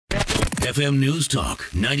FM News Talk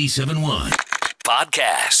 97.1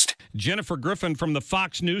 podcast. Jennifer Griffin from the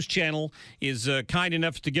Fox News Channel is kind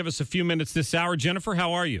enough to give us a few minutes this hour. Jennifer,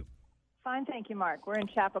 how are you? Fine, thank you, Mark. We're in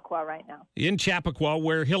Chappaqua right now. In Chappaqua,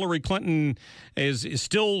 where Hillary Clinton is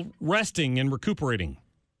still resting and recuperating.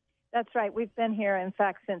 That's right. We've been here, in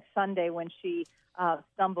fact, since Sunday when she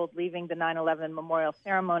stumbled leaving the 9/11 memorial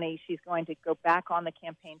ceremony. She's going to go back on the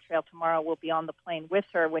campaign trail tomorrow. We'll be on the plane with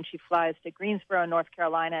her when she flies to Greensboro, North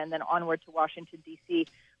Carolina, and then onward to Washington, D.C.,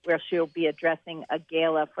 where she'll be addressing a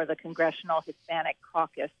gala for the Congressional Hispanic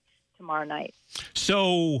Caucus tomorrow night.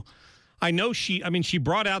 So I know she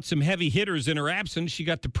brought out some heavy hitters in her absence. She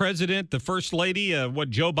got the president, the first lady,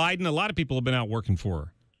 Joe Biden. A lot of people have been out working for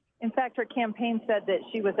her. In fact, her campaign said that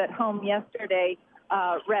she was at home yesterday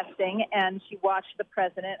resting, and she watched the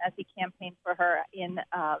president as he campaigned for her in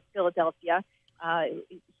Philadelphia.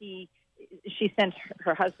 She sent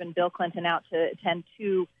her husband, Bill Clinton, out to attend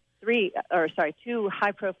two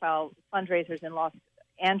high-profile fundraisers in Los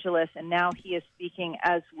Angeles, and now he is speaking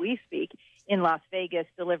as we speak in Las Vegas,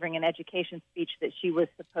 delivering an education speech that she was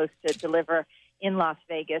supposed to deliver in Las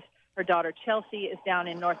Vegas. Her daughter, Chelsea, is down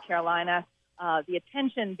in North Carolina. The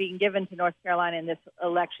attention being given to North Carolina in this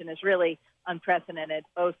election is really unprecedented.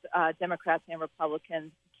 Both Democrats and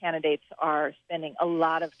Republican candidates are spending a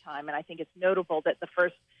lot of time, and I think it's notable that the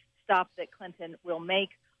first stop that Clinton will make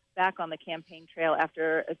back on the campaign trail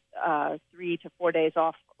after 3 to 4 days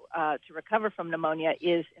off to recover from pneumonia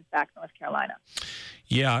is, in fact, North Carolina.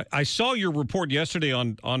 Yeah, I saw your report yesterday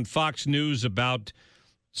on Fox News about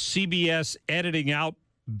CBS editing out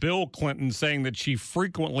Bill Clinton, saying that she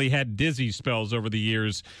frequently had dizzy spells over the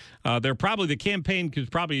years. The campaign is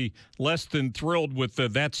probably less than thrilled with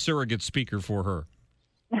that surrogate speaker for her.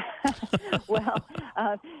 Well,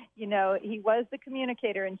 he was the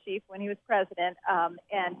communicator-in-chief when he was president,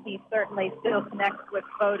 and he certainly still connects with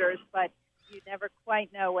voters, but you never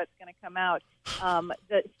quite know what's going to come out.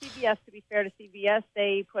 The CBS, to be fair to CBS,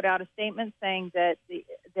 they put out a statement saying that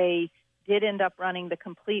they did end up running the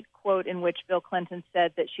complete quote in which Bill Clinton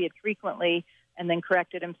said that she had frequently, and then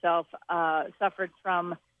corrected himself, suffered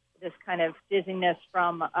from this kind of dizziness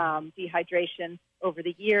from dehydration over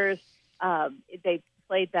the years. They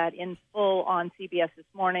played that in full on CBS this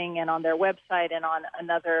morning and on their website and on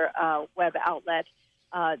another web outlet.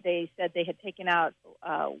 They said they had taken out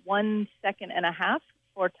 1.5 seconds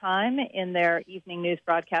for time in their evening news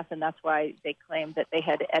broadcast, and that's why they claimed that they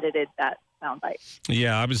had edited that soundbite.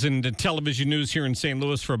 Yeah, I was in the television news here in St.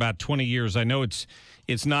 Louis for about 20 years. I know it's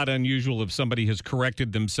not unusual if somebody has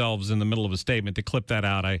corrected themselves in the middle of a statement to clip that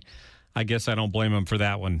out. I guess I don't blame them for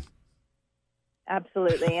that one.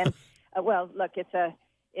 Absolutely, and well, look, it's a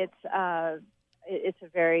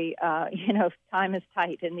very time is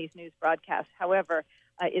tight in these news broadcasts. However,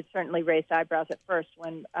 it certainly raised eyebrows at first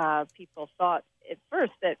when people thought at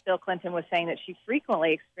first that Bill Clinton was saying that she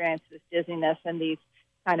frequently experienced this dizziness and these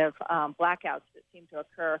kind of blackouts that seem to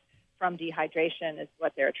occur from dehydration is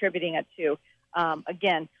what they're attributing it to.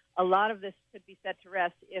 Again, a lot of this could be set to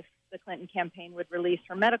rest if the Clinton campaign would release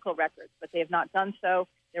her medical records, but they have not done so.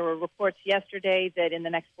 There were reports yesterday that in the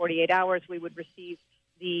next 48 hours we would receive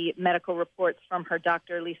the medical reports from her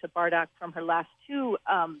doctor, Lisa Bardock, from her last two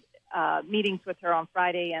meetings with her on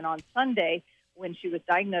Friday and on Sunday when she was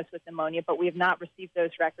diagnosed with pneumonia, but we have not received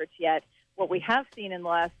those records yet. What we have seen in the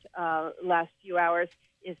last few hours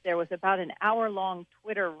is there was about an hour-long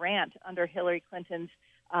Twitter rant under Hillary Clinton's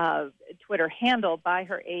Twitter handle by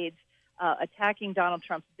her aides attacking Donald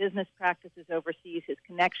Trump's business practices overseas, his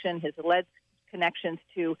alleged connections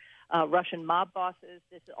to Russian mob bosses.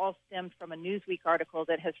 This all stemmed from a Newsweek article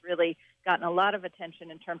that has really gotten a lot of attention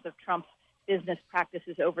in terms of Trump's business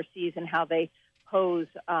practices overseas and how they pose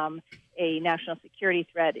a national security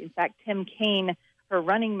threat. In fact, Tim Kaine, her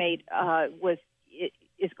running mate,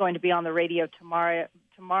 is going to be on the radio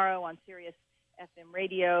tomorrow on Sirius FM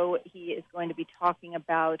radio. He is going to be talking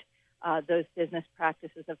about those business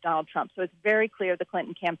practices of Donald Trump. So it's very clear the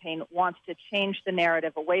Clinton campaign wants to change the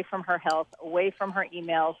narrative away from her health, away from her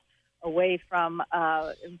emails, away from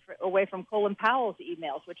Colin Powell's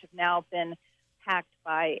emails, which have now been hacked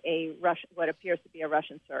by what appears to be a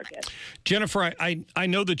Russian surrogate. Jennifer, I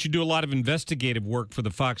know that you do a lot of investigative work for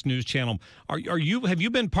the Fox News Channel. Have you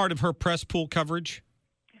been part of her press pool coverage?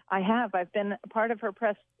 I have. I've been a part of her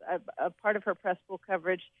press pool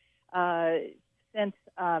coverage since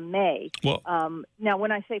May. Well, now,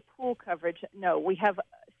 when I say pool coverage, no, we have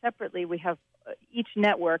separately. We have each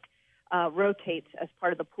network rotates as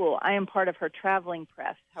part of the pool. I am part of her traveling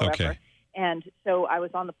press, however. Okay. And so I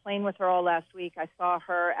was on the plane with her all last week. I saw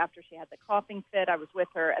her after she had the coughing fit. I was with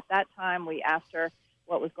her at that time. We asked her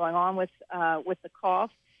what was going on with the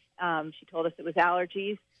cough. She told us it was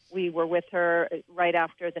allergies. We were with her right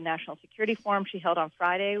after the National Security Forum she held on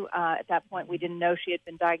Friday. At that point, we didn't know she had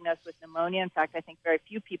been diagnosed with pneumonia. In fact, I think very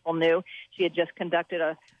few people knew. She had just conducted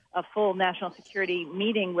a full national security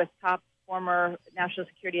meeting with top former national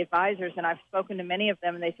security advisors, and I've spoken to many of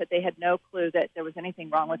them, and they said they had no clue that there was anything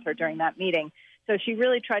wrong with her during that meeting. So she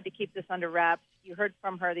really tried to keep this under wraps. You heard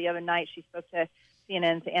from her the other night. She spoke to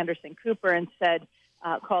CNN's Anderson Cooper and said,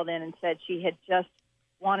 called in and said she had just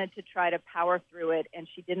wanted to try to power through it, and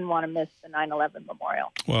she didn't want to miss the 9/11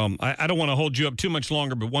 memorial. Well, I don't want to hold you up too much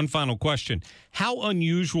longer, but one final question. How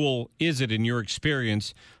unusual is it in your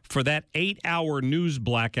experience for that 8-hour news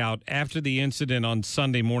blackout after the incident on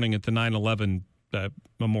Sunday morning at the 9/11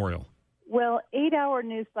 memorial? Well, 8-hour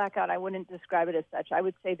news blackout, I wouldn't describe it as such. I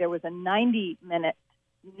would say there was a 90-minute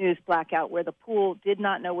news blackout where the pool did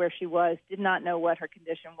not know where she was, did not know what her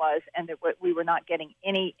condition was, and that we were not getting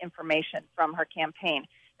any information from her campaign.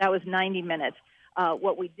 That was 90 minutes.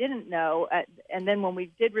 What we didn't know, and then when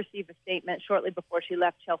we did receive a statement shortly before she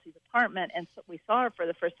left Chelsea's apartment and we saw her for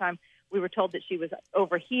the first time, we were told that she was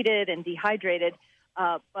overheated and dehydrated,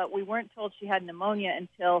 but we weren't told she had pneumonia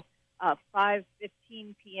until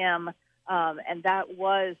 5:15 p.m., and that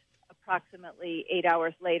was approximately 8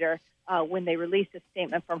 hours later when they released a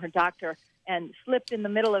statement from her doctor. And slipped in the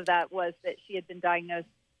middle of that was that she had been diagnosed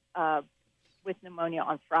with pneumonia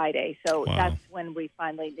on Friday. So That's when we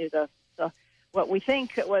finally knew what we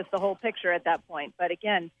think was the whole picture at that point. But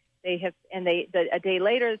again, a day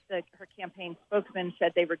later, her campaign spokesman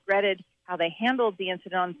said they regretted how they handled the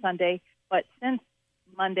incident on Sunday. But since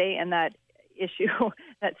Monday and that issue,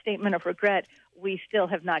 that statement of regret, we still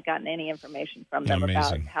have not gotten any information from them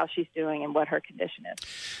about how she's doing and what her condition is.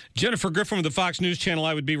 Jennifer Griffin with the Fox News Channel,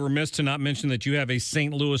 I would be remiss to not mention that you have a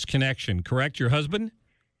St. Louis connection, correct? Your husband?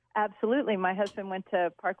 Absolutely. My husband went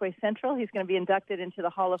to Parkway Central. He's going to be inducted into the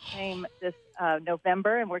Hall of Fame this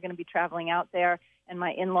November, and we're going to be traveling out there. And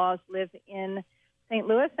my in-laws live in St.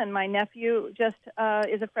 Louis, and my nephew just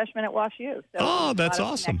is a freshman at WashU. So that's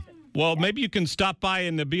awesome. Well, maybe you can stop by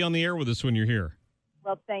and be on the air with us when you're here.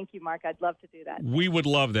 Well, thank you, Mark. I'd love to do that. We would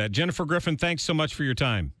love that. Jennifer Griffin, thanks so much for your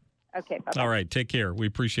time. Okay, bye-bye. All right, take care. We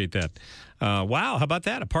appreciate that. Wow, how about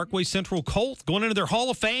that? A Parkway Central Colt going into their Hall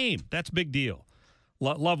of Fame. That's a big deal.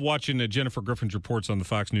 Love watching Jennifer Griffin's reports on the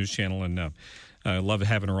Fox News Channel, and love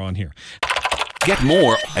having her on here. Get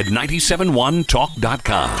more at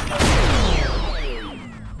 971talk.com.